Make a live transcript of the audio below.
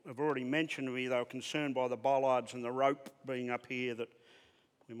already mentioned to me they were concerned by the bollards and the rope being up here, that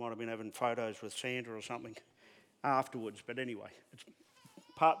we might have been having photos with Santa or something afterwards. But anyway, it's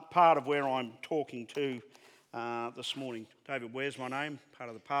part of where I'm talking to this morning. David Ware's my name, part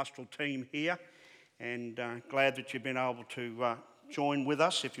of the pastoral team here, and glad that you've been able to join with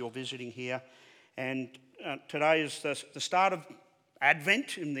us if you're visiting here. And today is the start of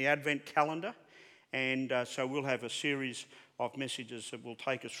Advent in the Advent calendar, and so we'll have a series of messages that will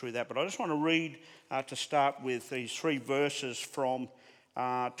take us through that. But I just want to read to start with these three verses from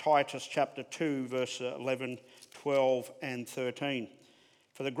Titus chapter 2, verse 11, 12 and 13.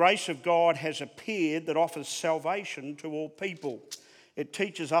 For the grace of God has appeared that offers salvation to all people. It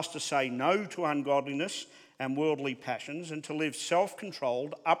teaches us to say no to ungodliness and worldly passions, and to live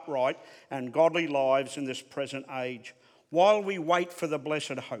self-controlled, upright and godly lives in this present age, while we wait for the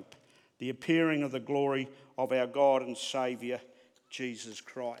blessed hope, the appearing of the glory of our God and Saviour, Jesus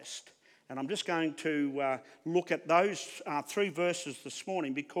Christ. And I'm just going to look at those three verses this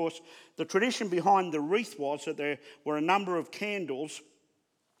morning, because the tradition behind the wreath was that there were a number of candles,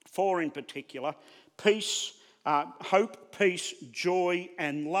 four in particular: peace, hope, peace, joy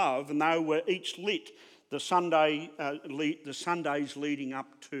and love, and they were each lit the Sundays leading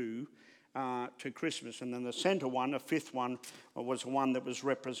up to Christmas. And then the centre one, a fifth one, was the one that was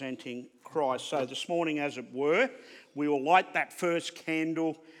representing Christ. So this morning, as it were, we will light that first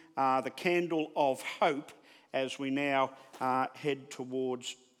candle, the candle of hope, as we now head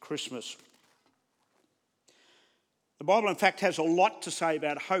towards Christmas. The Bible, in fact, has a lot to say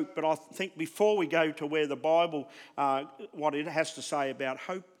about hope, but I think before we go to where the Bible, what it has to say about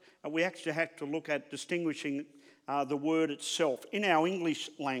hope, we actually have to look at distinguishing the word itself. In our English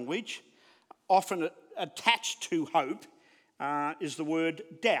language, often attached to hope is the word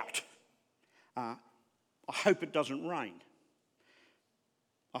doubt. I hope it doesn't rain.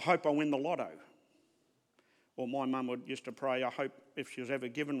 I hope I win the lotto. Or my mum used to pray, I hope, if she was ever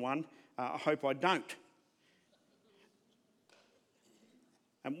given one, I hope I don't.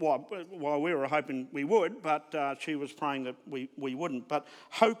 And while we were hoping we would, but she was praying that we wouldn't. But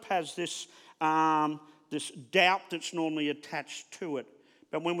hope has this doubt that's normally attached to it.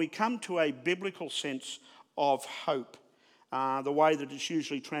 But when we come to a biblical sense of hope, the way that it's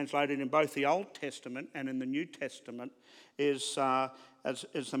usually translated in both the Old Testament and in the New Testament is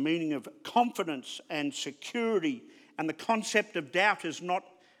the meaning of confidence and security. And the concept of doubt is not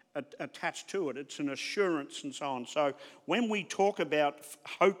attached to it. It's an assurance and so on. So when we talk about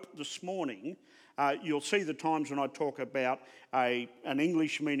hope this morning, you'll see the times when I talk about an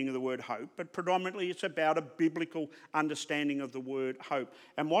English meaning of the word hope, but predominantly it's about a biblical understanding of the word hope.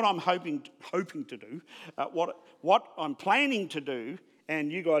 And what I'm hoping to do, what I'm planning to do,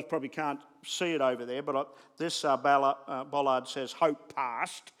 and you guys probably can't see it over there, but this bollard says hope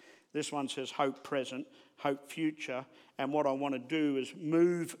past. This one says hope present, hope future. And what I want to do is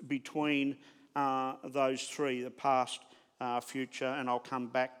move between those three, the past, future, and I'll come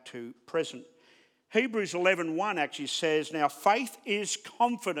back to present. Hebrews 11:1 actually says, now faith is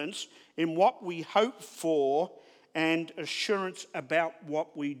confidence in what we hope for and assurance about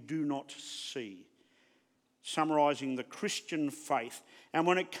what we do not see. Summarising the Christian faith. And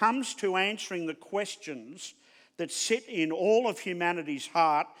when it comes to answering the questions that sit in all of humanity's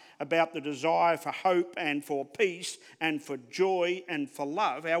heart about the desire for hope and for peace and for joy and for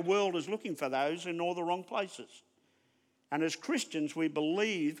love, our world is looking for those in all the wrong places. And as Christians, we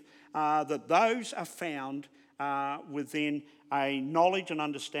believe that those are found within a knowledge and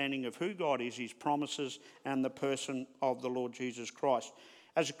understanding of who God is, his promises, and the person of the Lord Jesus Christ.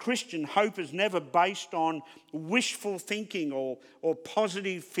 As a Christian, hope is never based on wishful thinking or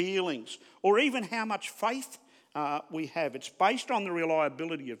positive feelings or even how much faith we have. It's based on the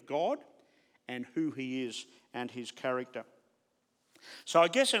reliability of God and who he is and his character. So I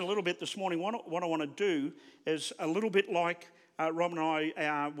guess in a little bit this morning, what I want to do is a little bit like Rob and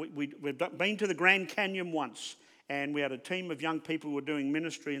I, we've been to the Grand Canyon once, and we had a team of young people who were doing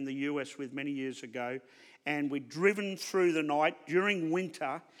ministry in the US with many years ago, and we'd driven through the night during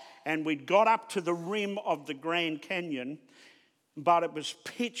winter, and we'd got up to the rim of the Grand Canyon, but it was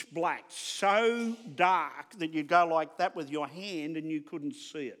pitch black, so dark that you'd go like that with your hand and you couldn't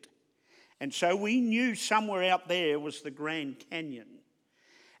see it. And so we knew somewhere out there was the Grand Canyon.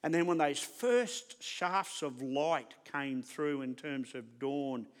 And then when those first shafts of light came through in terms of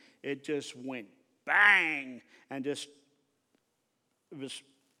dawn, it just went bang, and it was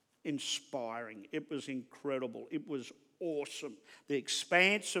inspiring. It was incredible. It was awesome. The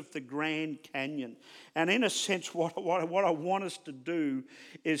expanse of the Grand Canyon. And in a sense, what I want us to do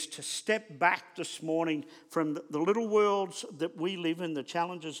is to step back this morning from the little worlds that we live in, the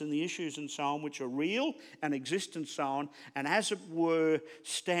challenges and the issues and so on, which are real and exist and so on, and as it were,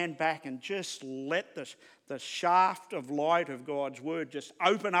 stand back and just let the shaft of light of God's word just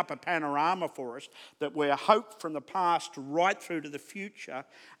open up a panorama for us, that where hope from the past right through to the future,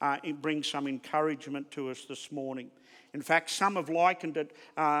 it brings some encouragement to us this morning. In fact, some have likened it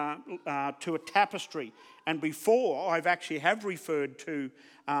to a tapestry. And before, I've actually have referred to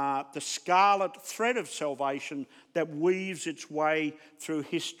the scarlet thread of salvation that weaves its way through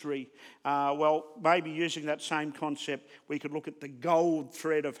history. Well, maybe using that same concept, we could look at the gold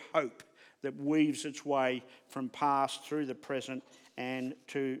thread of hope that weaves its way from past through the present and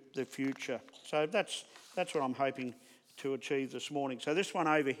to the future. So that's what I'm hoping to achieve this morning. So this one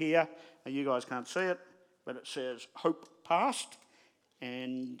over here, you guys can't see it, but it says hope past,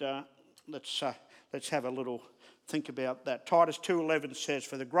 and let's have a little think about that. Titus 2:11 says,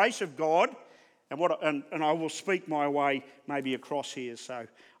 "For the grace of God," and I will speak my way maybe across here, so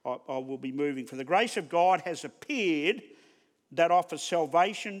I will be moving. "For the grace of God has appeared that offers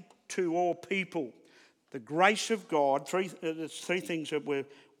salvation to all people." The grace of God, there's three things that we're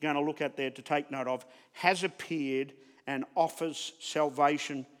going to look at there to take note of, has appeared and offers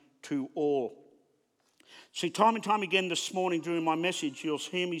salvation to all. See, time and time again this morning during my message, you'll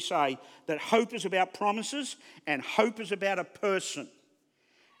hear me say that hope is about promises and hope is about a person.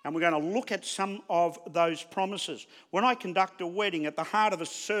 And we're going to look at some of those promises. When I conduct a wedding, at the heart of a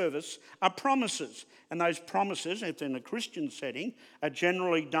service are promises. And those promises, if in a Christian setting, are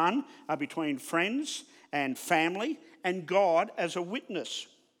generally done between friends and family and God as a witness.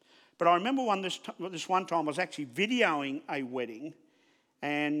 But I remember this one time I was actually videoing a wedding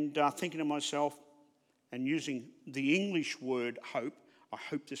and thinking to myself, and using the English word hope, I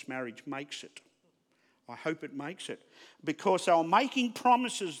hope this marriage makes it. I hope it makes it. Because they were making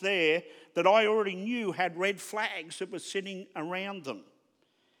promises there that I already knew had red flags that were sitting around them.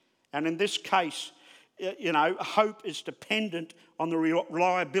 And in this case, hope is dependent on the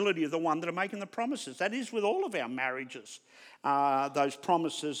reliability of the one that are making the promises. That is with all of our marriages, those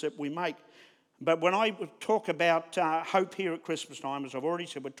promises that we make. But when I talk about hope here at Christmas time, as I've already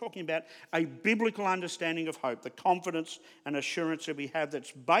said, we're talking about a biblical understanding of hope, the confidence and assurance that we have that's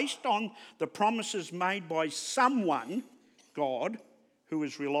based on the promises made by someone, God, who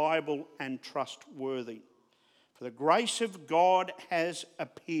is reliable and trustworthy. For the grace of God has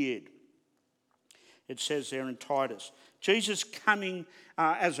appeared. It says there in Titus. Jesus coming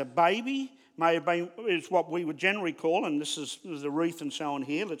as a baby is what we would generally call, and this is the wreath and so on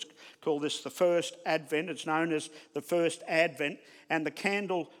here, let's call this the first Advent. It's known as the first Advent. And the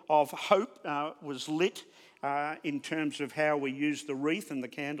candle of hope was lit in terms of how we use the wreath and the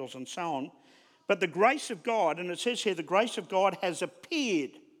candles and so on. But the grace of God, and it says here, the grace of God has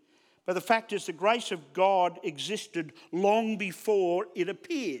appeared. But the fact is, the grace of God existed long before it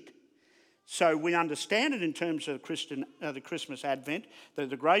appeared. So we understand it in terms of the Christmas Advent, that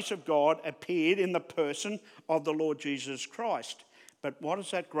the grace of God appeared in the person of the Lord Jesus Christ. But what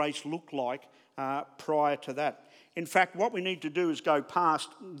does that grace look like prior to that? In fact, what we need to do is go past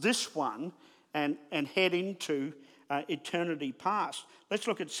this one and head into eternity past. Let's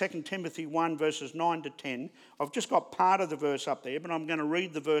look at 2 Timothy 1 verses 9 to 10. I've just got part of the verse up there, but I'm going to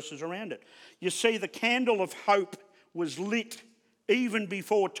read the verses around it. You see, the candle of hope was lit even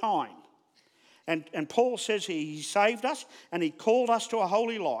before time. And Paul says he saved us and he called us to a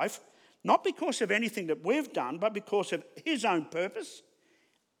holy life, not because of anything that we've done, but because of his own purpose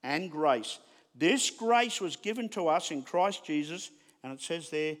and grace. This grace was given to us in Christ Jesus, and it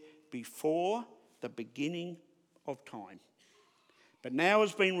says there, before the beginning of time. But now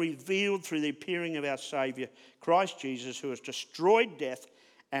has been revealed through the appearing of our Saviour, Christ Jesus, who has destroyed death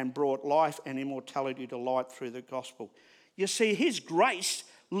and brought life and immortality to light through the gospel. You see, his grace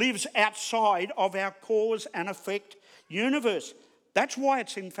lives outside of our cause and effect universe. That's why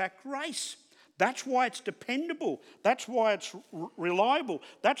it's in fact grace. That's why it's dependable. That's why it's reliable.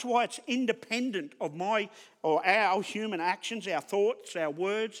 That's why it's independent of our human actions, our thoughts, our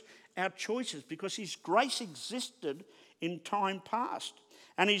words, our choices, because his grace existed in time past.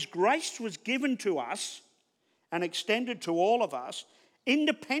 And his grace was given to us and extended to all of us,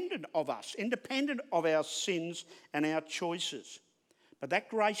 independent of our sins and our choices. But that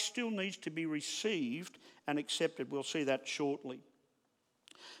grace still needs to be received and accepted. We'll see that shortly.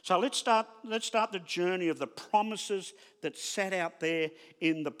 So let's start the journey of the promises that sat out there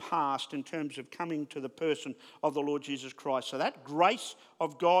in the past in terms of coming to the person of the Lord Jesus Christ. So that grace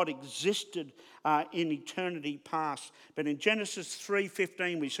of God existed in eternity past. But in Genesis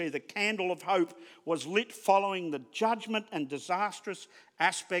 3:15 we see the candle of hope was lit following the judgment and disastrous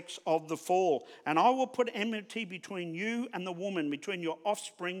aspects of the fall. And I will put enmity between you and the woman, between your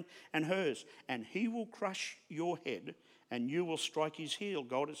offspring and hers, and he will crush your head and you will strike his heel.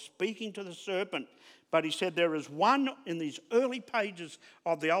 God is speaking to the serpent. But he said there is one in these early pages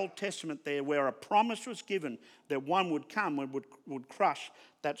of the Old Testament there where a promise was given that one would come and would crush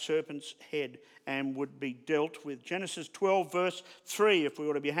that serpent's head and would be dealt with. Genesis 12 verse 3, if we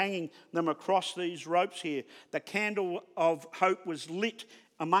were to be hanging them across these ropes here, the candle of hope was lit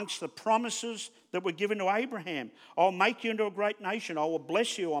amongst the promises that were given to Abraham. I'll make you into a great nation. I will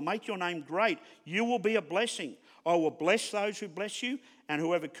bless you. I'll make your name great. You will be a blessing. I will bless those who bless you, and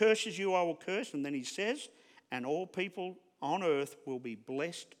whoever curses you, I will curse. And then he says, and all people on earth will be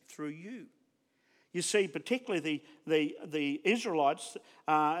blessed through you. You see, particularly the Israelites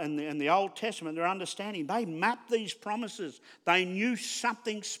in the Old Testament, their understanding, they mapped these promises. They knew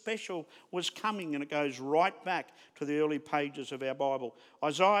something special was coming, and it goes right back to the early pages of our Bible.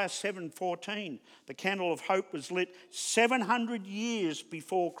 Isaiah 7:14, the candle of hope was lit 700 years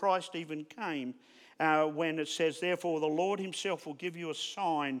before Christ even came, when it says, therefore the Lord himself will give you a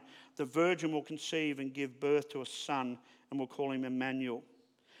sign. The virgin will conceive and give birth to a son, and will call him Emmanuel.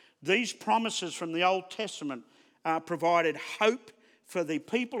 These promises from the Old Testament provided hope for the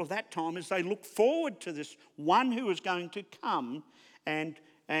people of that time as they looked forward to this one who was going to come and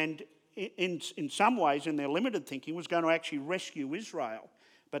in some ways, in their limited thinking, was going to actually rescue Israel.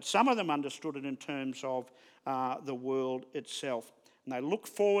 But some of them understood it in terms of the world itself. And they look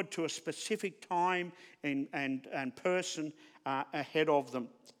forward to a specific time and person ahead of them.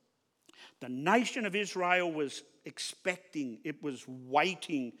 The nation of Israel was expecting, it was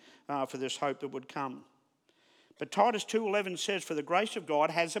waiting for this hope that would come. But Titus 2:11 says, for the grace of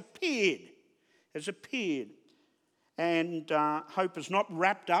God has appeared. And hope is not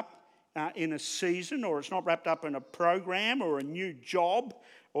wrapped up in a season, or it's not wrapped up in a program or a new job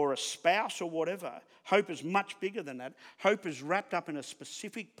or a spouse or whatever. Hope is much bigger than that. Hope is wrapped up in a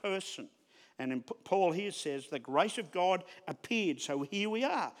specific person. And Paul here says the grace of God appeared. So here we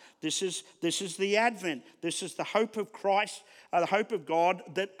are. This is the Advent. This is the hope of Christ, the hope of God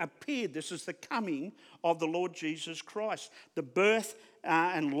that appeared. This is the coming of the Lord Jesus Christ. The birth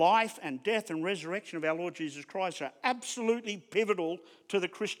and life and death and resurrection of our Lord Jesus Christ are absolutely pivotal to the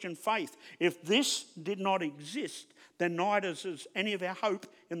Christian faith. If this did not exist, then neither is any of our hope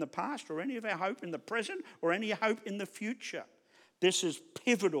in the past or any of our hope in the present or any hope in the future. This is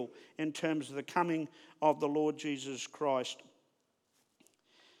pivotal in terms of the coming of the Lord Jesus Christ.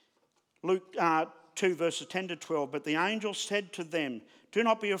 Luke 2 verses 10 to 12, but the angel said to them, do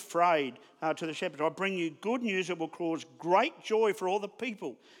not be afraid, to the shepherds. I bring you good news that will cause great joy for all the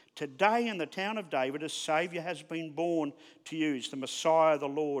people. Today in the town of David a Saviour has been born to you. He's the Messiah, the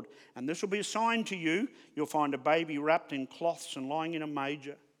Lord. And this will be a sign to you. You'll find a baby wrapped in cloths and lying in a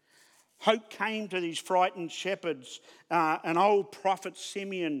manger. Hope came to these frightened shepherds, an old prophet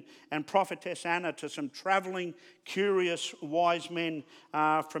Simeon and prophetess Anna, to some travelling, curious, wise men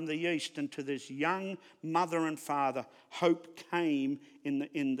from the east, and to this young mother and father. Hope came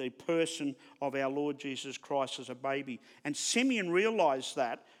in the person of our Lord Jesus Christ as a baby. And Simeon realised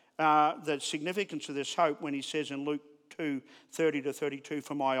that, the significance of this hope when he says in Luke 2:30 to 32,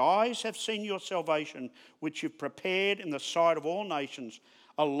 for my eyes have seen your salvation, which you've prepared in the sight of all nations,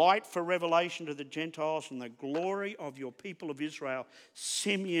 a light for revelation to the Gentiles and the glory of your people of Israel.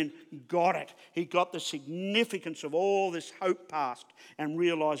 Simeon got it. He got the significance of all this hope past and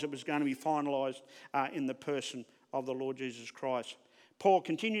realised it was going to be finalised in the person of the Lord Jesus Christ. Paul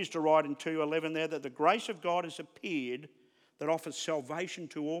continues to write in 2:11 there that the grace of God has appeared that offers salvation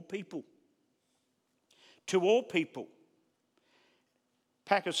to all people. To all people.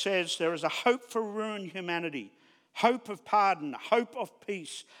 Packer says there is a hope for ruined humanity, hope of pardon, hope of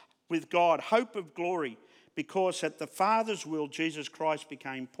peace with God, hope of glory, because at the Father's will Jesus Christ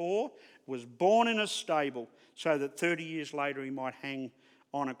became poor, was born in a stable, so that 30 years later he might hang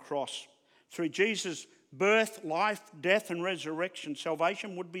on a cross. Through Jesus' birth, life, death and resurrection,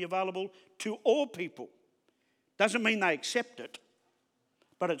 salvation would be available to all people. Doesn't mean they accept it,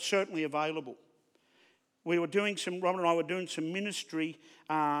 but it's certainly available. Robert and I were doing some ministry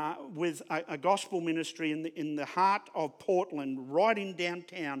with a gospel ministry in the heart of Portland, right in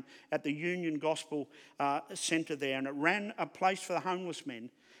downtown at the Union Gospel Centre there. And it ran a place for the homeless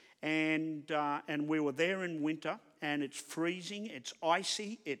men. And we were there in winter, and it's freezing, it's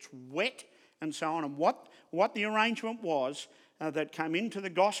icy, it's wet, and so on. And what the arrangement was, that came into the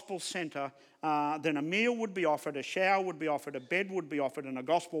gospel centre, then a meal would be offered, a shower would be offered, a bed would be offered, and a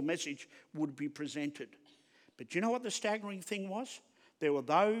gospel message would be presented. But do you know what the staggering thing was? There were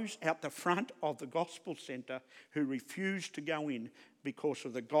those out the front of the gospel centre who refused to go in because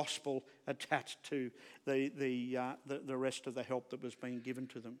of the gospel attached to the rest of the help that was being given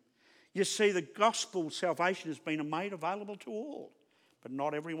to them. You see, the gospel salvation has been made available to all, but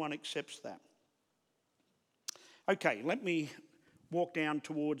not everyone accepts that. Okay, let me walk down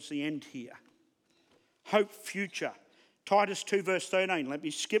towards the end here. Hope future. Titus 2 verse 13. Let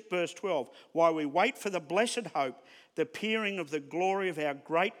me skip verse 12. While we wait for the blessed hope, the appearing of the glory of our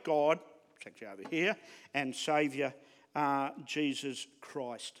great God, it's actually over here, and Saviour, Jesus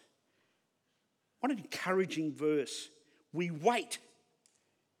Christ. What an encouraging verse. We wait.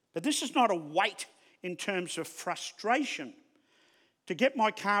 But this is not a wait in terms of frustration. To get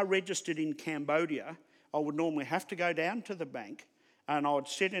my car registered in Cambodia, I would normally have to go down to the bank, and I would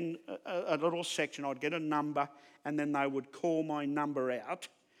sit in a little section. I'd get a number, and then they would call my number out,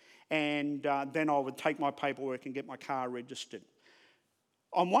 and then I would take my paperwork and get my car registered.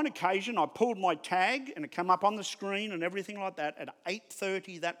 On one occasion, I pulled my tag, and it came up on the screen and everything like that at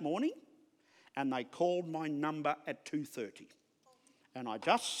 8:30 that morning, and they called my number at 2:30. And I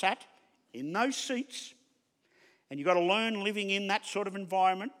just sat in those seats, and you've got to learn living in that sort of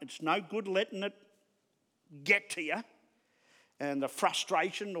environment. It's no good letting it get to you. And the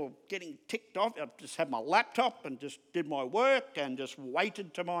frustration or getting ticked off, I just had my laptop and just did my work and just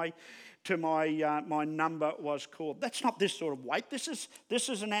waited till my number was called. That's not this sort of wait. This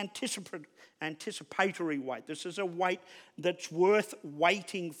is an anticipatory wait. This is a wait that's worth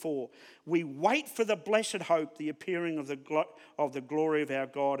waiting for. We wait for the blessed hope, the appearing of the glory of our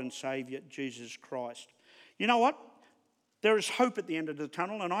God and Saviour, Jesus Christ. You know what? There is hope at the end of the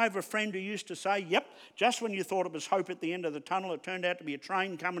tunnel, and I have a friend who used to say, yep, just when you thought it was hope at the end of the tunnel, it turned out to be a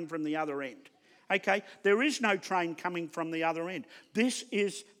train coming from the other end. Okay, there is no train coming from the other end. This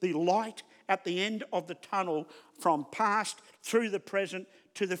is the light at the end of the tunnel from past through the present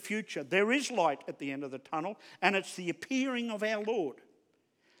to the future. There is light at the end of the tunnel, and it's the appearing of our Lord.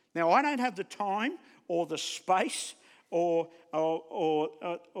 Now, I don't have the time or the space or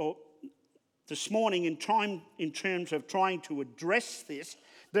this morning in terms of trying to address this.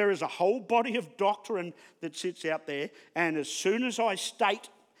 There is a whole body of doctrine that sits out there, and as soon as I state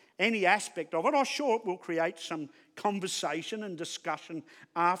any aspect of it, I'm sure it will create some conversation and discussion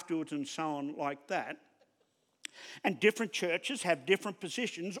afterwards and so on like that. And different churches have different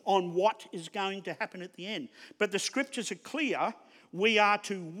positions on what is going to happen at the end. But the scriptures are clear. We are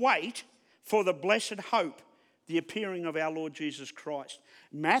to wait for the blessed hope, the appearing of our Lord Jesus Christ.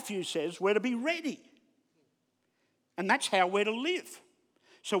 Matthew says we're to be ready. And that's how we're to live.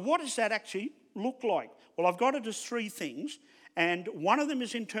 So what does that actually look like? Well, I've got it as three things, and one of them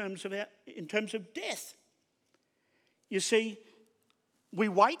is in terms of death. You see, we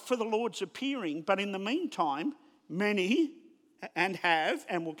wait for the Lord's appearing, but in the meantime, many, and have,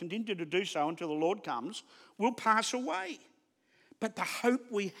 and will continue to do so until the Lord comes, will pass away. But the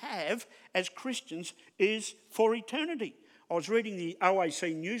hope we have as Christians is for eternity. I was reading the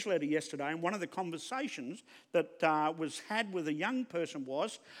OAC newsletter yesterday, and one of the conversations that was had with a young person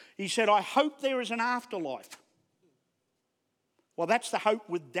was, he said, I hope there is an afterlife. Well, that's the hope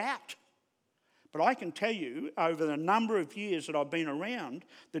with doubt. But I can tell you, over the number of years that I've been around,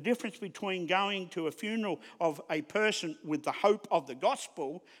 the difference between going to a funeral of a person with the hope of the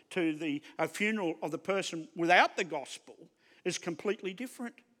gospel to a funeral of the person without the gospel is completely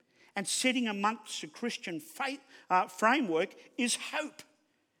different. And sitting amongst a Christian faith framework is hope.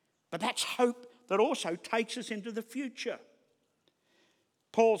 But that's hope that also takes us into the future.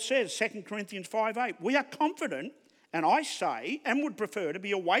 Paul says, 2 Corinthians 5:8, we are confident, and I say, and would prefer to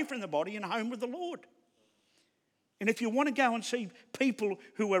be away from the body and home with the Lord. And if you want to go and see people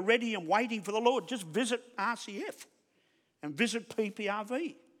who are ready and waiting for the Lord, just visit RCF and visit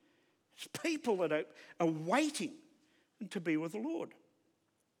PPRV. It's people that are waiting to be with the Lord.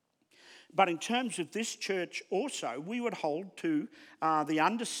 But in terms of this church also, we would hold to the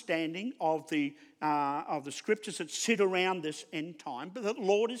understanding of the scriptures that sit around this end time, but that the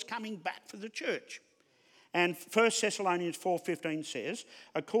Lord is coming back for the church. And 1 Thessalonians 4:15 says,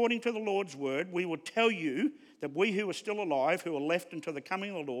 according to the Lord's word, we will tell you that we who are still alive, who are left until the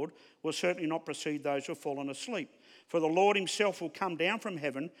coming of the Lord, will certainly not precede those who have fallen asleep. For the Lord himself will come down from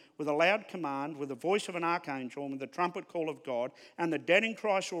heaven with a loud command, with the voice of an archangel, and with the trumpet call of God, and the dead in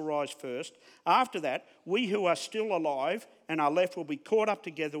Christ will rise first. After that, we who are still alive and are left will be caught up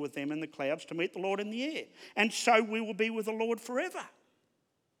together with them in the clouds to meet the Lord in the air. And so we will be with the Lord forever.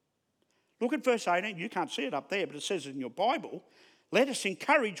 Look at verse 18. You can't see it up there, but it says in your Bible, let us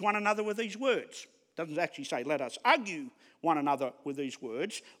encourage one another with these words. It doesn't actually say let us argue one another with these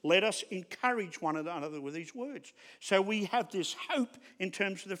words. Let us encourage one another with these words. So we have this hope in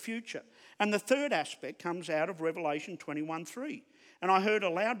terms of the future. And the third aspect comes out of Revelation 21:3. And I heard a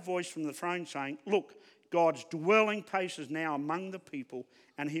loud voice from the throne saying, look, God's dwelling place is now among the people,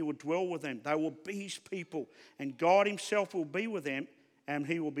 and he will dwell with them. They will be his people, and God himself will be with them, and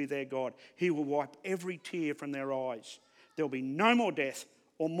he will be their God. He will wipe every tear from their eyes. There will be no more death,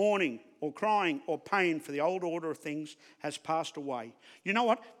 or mourning, or crying, or pain, for the old order of things has passed away. You know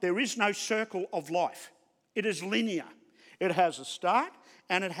what? There is no circle of life. It is linear. It has a start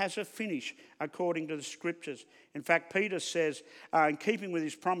and it has a finish, according to the scriptures. In fact, Peter says, in keeping with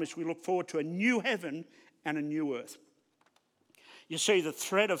his promise, we look forward to a new heaven and a new earth. You see, the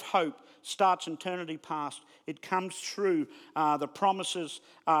thread of hope starts eternity past. It comes through the promises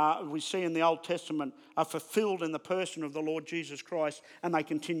we see in the Old Testament are fulfilled in the person of the Lord Jesus Christ, and they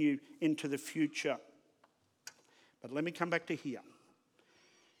continue into the future. But let me come back to here.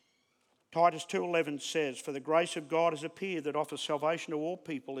 Titus 2:11 says, for the grace of God has appeared that offers salvation to all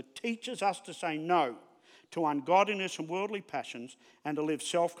people. It teaches us to say no to ungodliness and worldly passions, and to live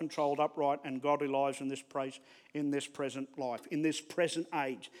self-controlled, upright and godly lives in this present life, in this present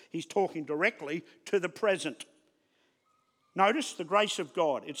age. He's talking directly to the present. Notice the grace of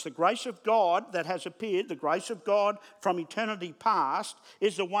God. It's the grace of God that has appeared. The grace of God from eternity past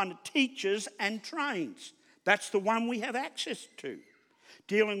is the one that teaches and trains. That's the one we have access to.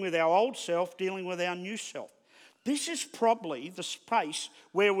 Dealing with our old self, dealing with our new self. This is probably the space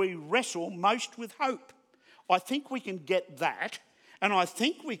where we wrestle most with hope. I think we can get that, and I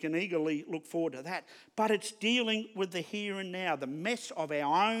think we can eagerly look forward to that, but it's dealing with the here and now, the mess of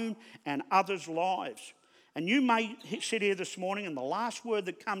our own and others' lives. And you may sit here this morning and the last word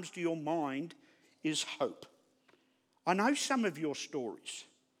that comes to your mind is hope. I know some of your stories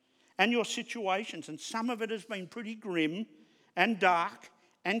and your situations, and some of it has been pretty grim and dark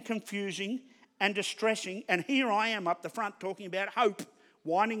and confusing and distressing, and here I am up the front talking about hope,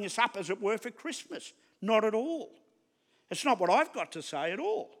 winding us up as it were for Christmas. Not at all. It's not what I've got to say at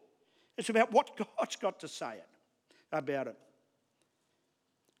all. It's about what God's got to say about it.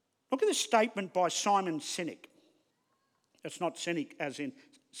 Look at this statement by Simon Sinek. It's not cynic as in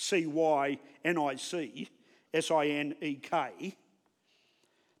C-Y-N-I-C, S-I-N-E-K.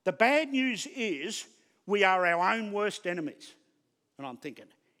 The bad news is we are our own worst enemies. And I'm thinking,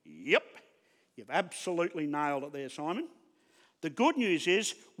 yep, you've absolutely nailed it there, Simon. The good news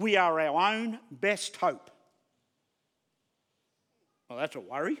is we are our own best hope. Well, that's a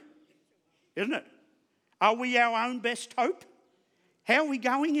worry, isn't it? Are we our own best hope? How are we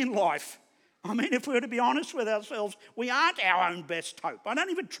going in life? I mean, if we were to be honest with ourselves, we aren't our own best hope. I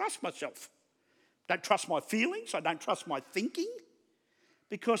don't even trust myself. I don't trust my feelings. I don't trust my thinking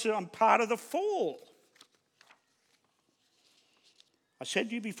because I'm part of the fall. I said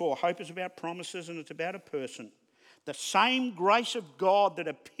to you before, hope is about promises and it's about a person. The same grace of God that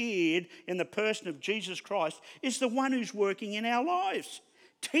appeared in the person of Jesus Christ is the one who's working in our lives,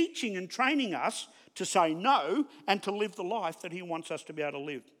 teaching and training us to say no and to live the life that he wants us to be able to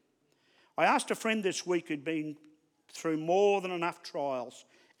live. I asked a friend this week who'd been through more than enough trials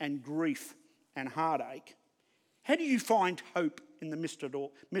and grief and heartache, how do you find hope in the midst of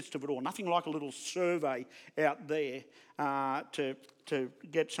it all? Nothing like a little survey out there to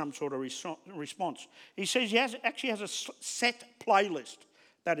get some sort of response. He says he actually has a set playlist.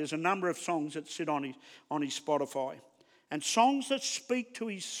 That is a number of songs that sit on his Spotify. And songs that speak to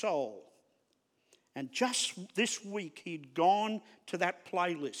his soul. And just this week he'd gone to that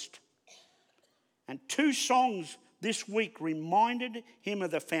playlist. And 2 songs this week reminded him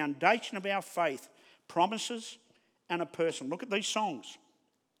of the foundation of our faith, promises and a person. Look at these songs.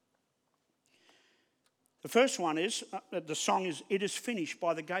 The first one is, the song is It Is Finished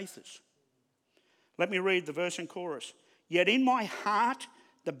by the Gaithers. Let me read the verse and chorus. Yet in my heart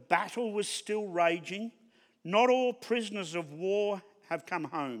the battle was still raging. Not all prisoners of war have come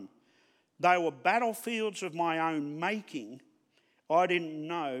home. They were battlefields of my own making. I didn't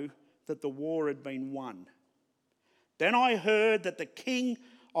know that the war had been won. Then I heard that the King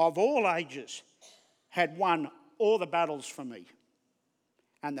of all ages had won all the battles for me.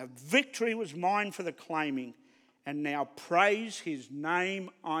 And the victory was mine for the claiming. and now praise his name,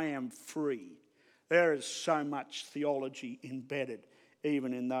 I am free. There is so much theology embedded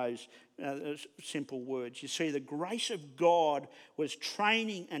even in those simple words. You see, the grace of God was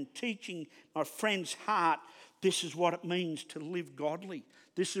training and teaching my friend's heart. This is what it means to live godly.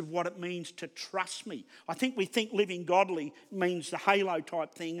 This is what it means to trust me. I think we think living godly means the halo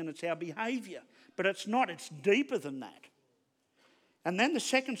type thing and it's our behaviour. But it's not. It's deeper than that. And then the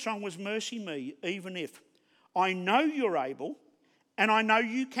second song was Mercy Me, Even If. I know you're able and I know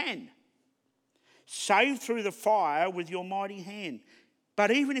you can. Save through the fire with your mighty hand. But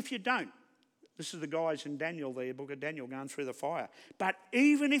even if you don't, this is the guys in Daniel, the book of Daniel, going through the fire. But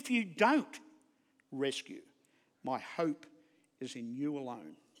even if you don't rescue, my hope is in you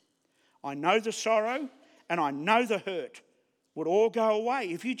alone. I know the sorrow and I know the hurt would all go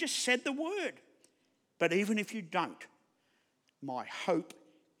away if you just said the word. But even if you don't, my hope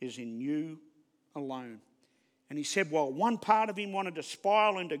is in you alone. And he said, while one part of him wanted to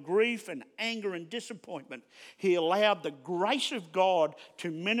spiral into grief and anger and disappointment, he allowed the grace of God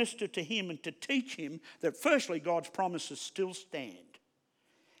to minister to him and to teach him that firstly, God's promises still stand.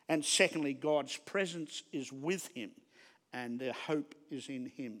 And secondly, God's presence is with him and their hope is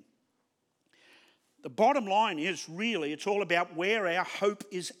in him. The bottom line is really, it's all about where our hope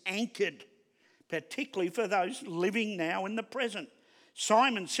is anchored, particularly for those living now in the present.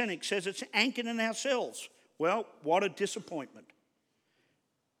 Simon Sinek says it's anchored in ourselves. Well, what a disappointment.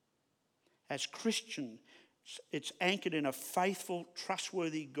 As Christians, it's anchored in a faithful,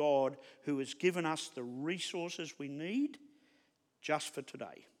 trustworthy God who has given us the resources we need just for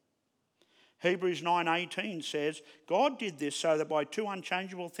today. Hebrews 9:18 says, God did this so that by two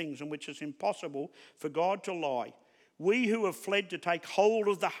unchangeable things in which it's impossible for God to lie, we who have fled to take hold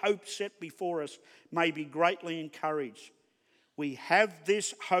of the hope set before us may be greatly encouraged. We have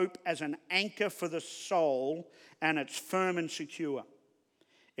this hope as an anchor for the soul, and it's firm and secure.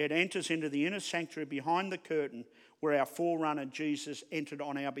 It enters into the inner sanctuary behind the curtain where our forerunner Jesus entered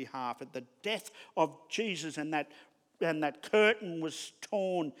on our behalf. At the death of Jesus, and that curtain was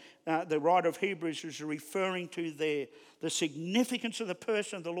torn, the writer of Hebrews is referring to there. The significance of the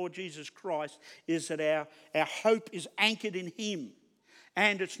person of the Lord Jesus Christ is that our hope is anchored in him.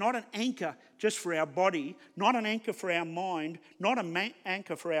 And it's not an anchor just for our body, not an anchor for our mind, not an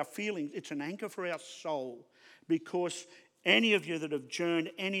anchor for our feelings. It's an anchor for our soul. Because any of you that have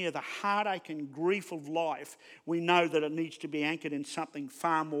journeyed any of the heartache and grief of life, we know that it needs to be anchored in something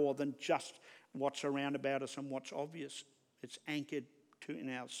far more than just what's around about us and what's obvious. It's anchored in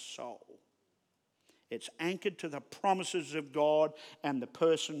our soul. It's anchored to the promises of God and the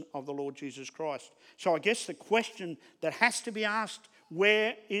person of the Lord Jesus Christ. So I guess the question that has to be asked,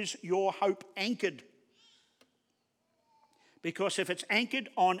 where is your hope anchored? Because if it's anchored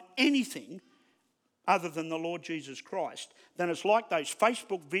on anything other than the Lord Jesus Christ, then it's like those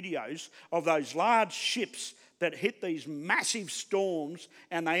Facebook videos of those large ships that hit these massive storms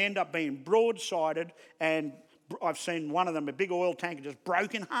and they end up being broadsided, and I've seen one of them, a big oil tanker, just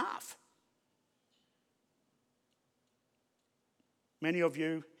broke in half. Many of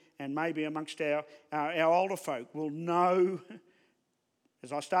you, and maybe amongst our older folk, will know.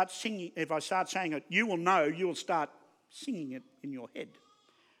 As I start singing, if I start saying it, you will know, you will start singing it in your head.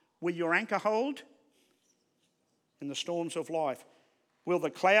 Will your anchor hold in the storms of life? Will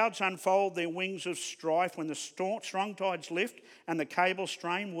the clouds unfold their wings of strife when the strong tides lift and the cable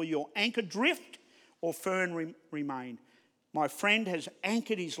strain? Will your anchor drift or firm remain? My friend has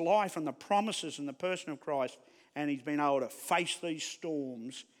anchored his life on the promises and the person of Christ, and he's been able to face these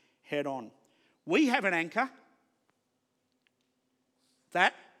storms head on. We have an anchor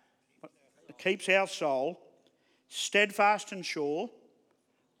that keeps our soul steadfast and sure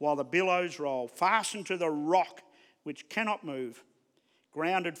while the billows roll, fastened to the rock which cannot move,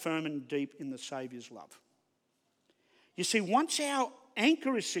 grounded firm and deep in the Saviour's love. You see, once our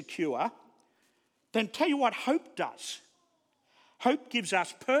anchor is secure, then tell you what hope does. Hope gives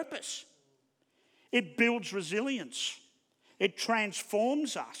us purpose. It builds resilience. It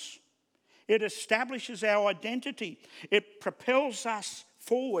transforms us. It establishes our identity. It propels us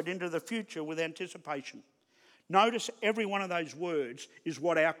forward into the future with anticipation. Notice every one of those words is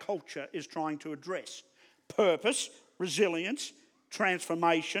what our culture is trying to address. Purpose, resilience,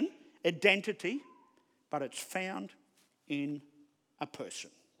 transformation, identity, but it's found in a person.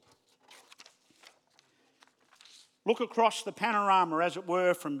 Look across the panorama, as it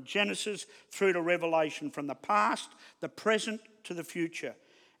were, from Genesis through to Revelation, from the past, the present to the future.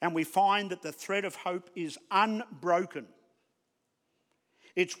 And we find that the thread of hope is unbroken.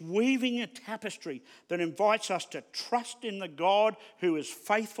 It's weaving a tapestry that invites us to trust in the God who is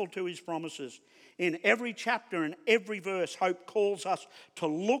faithful to his promises, In every chapter and every verse, hope calls us to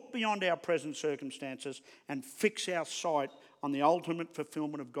look beyond our present circumstances and fix our sight on the ultimate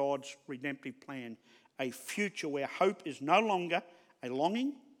fulfillment of God's redemptive plan, a future where hope is no longer a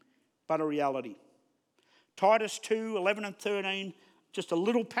longing but a reality. Titus 2, 11 and 13, just a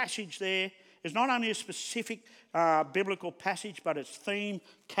little passage there, is not only a specific biblical passage, but its theme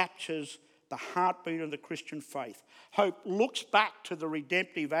captures the heartbeat of the Christian faith. Hope looks back to the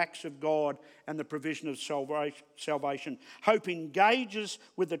redemptive acts of God and the provision of salvation. Hope engages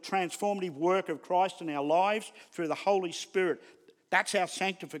with the transformative work of Christ in our lives through the Holy Spirit. That's our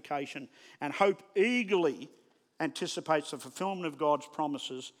sanctification. And hope eagerly anticipates the fulfillment of God's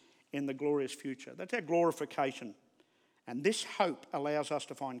promises in the glorious future. That's our glorification. And this hope allows us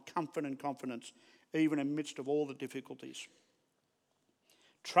to find comfort and confidence even in the midst of all the difficulties.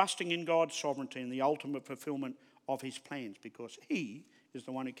 Trusting in God's sovereignty and the ultimate fulfillment of his plans, because he is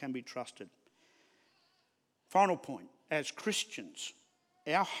the one who can be trusted. Final point, as Christians,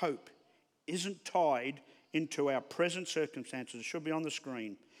 our hope isn't tied into our present circumstances, it should be on the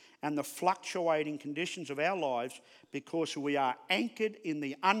screen, and the fluctuating conditions of our lives, because we are anchored in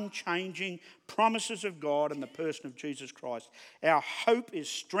the unchanging promises of God and the person of Jesus Christ. Our hope is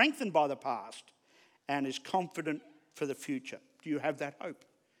strengthened by the past and is confident for the future. Do you have that hope?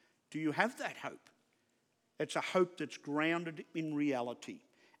 Do you have that hope? It's a hope that's grounded in reality.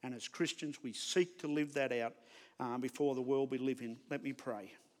 And as Christians, we seek to live that out before the world we live in. Let me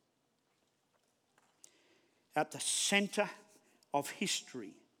pray. At the centre of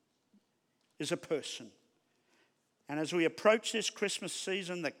history is a person. And as we approach this Christmas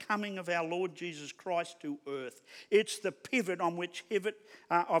season, the coming of our Lord Jesus Christ to earth, it's the pivot on which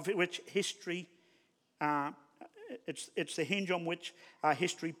history it's the hinge on which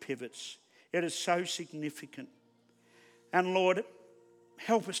history pivots. It is so significant. And Lord,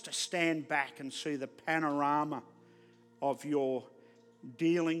 help us to stand back and see the panorama of your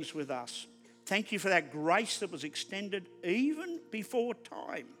dealings with us. Thank you for that grace that was extended even before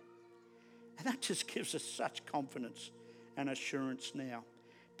time. And that just gives us such confidence and assurance now.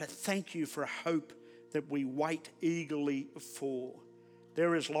 But thank you for a hope that we wait eagerly for.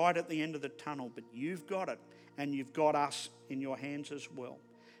 There is light at the end of the tunnel, but you've got it. And you've got us in your hands as well.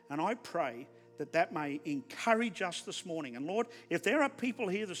 And I pray that that may encourage us this morning. And Lord, if there are people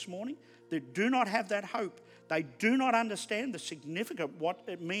here this morning that do not have that hope, they do not understand the significance, what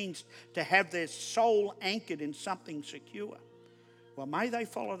it means to have their soul anchored in something secure. Well, may they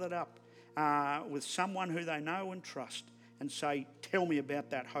follow that up with someone who they know and trust and say, tell me about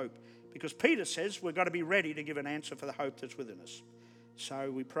that hope. Because Peter says we've got to be ready to give an answer for the hope that's within us. So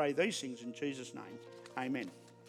we pray these things in Jesus' name. Amen.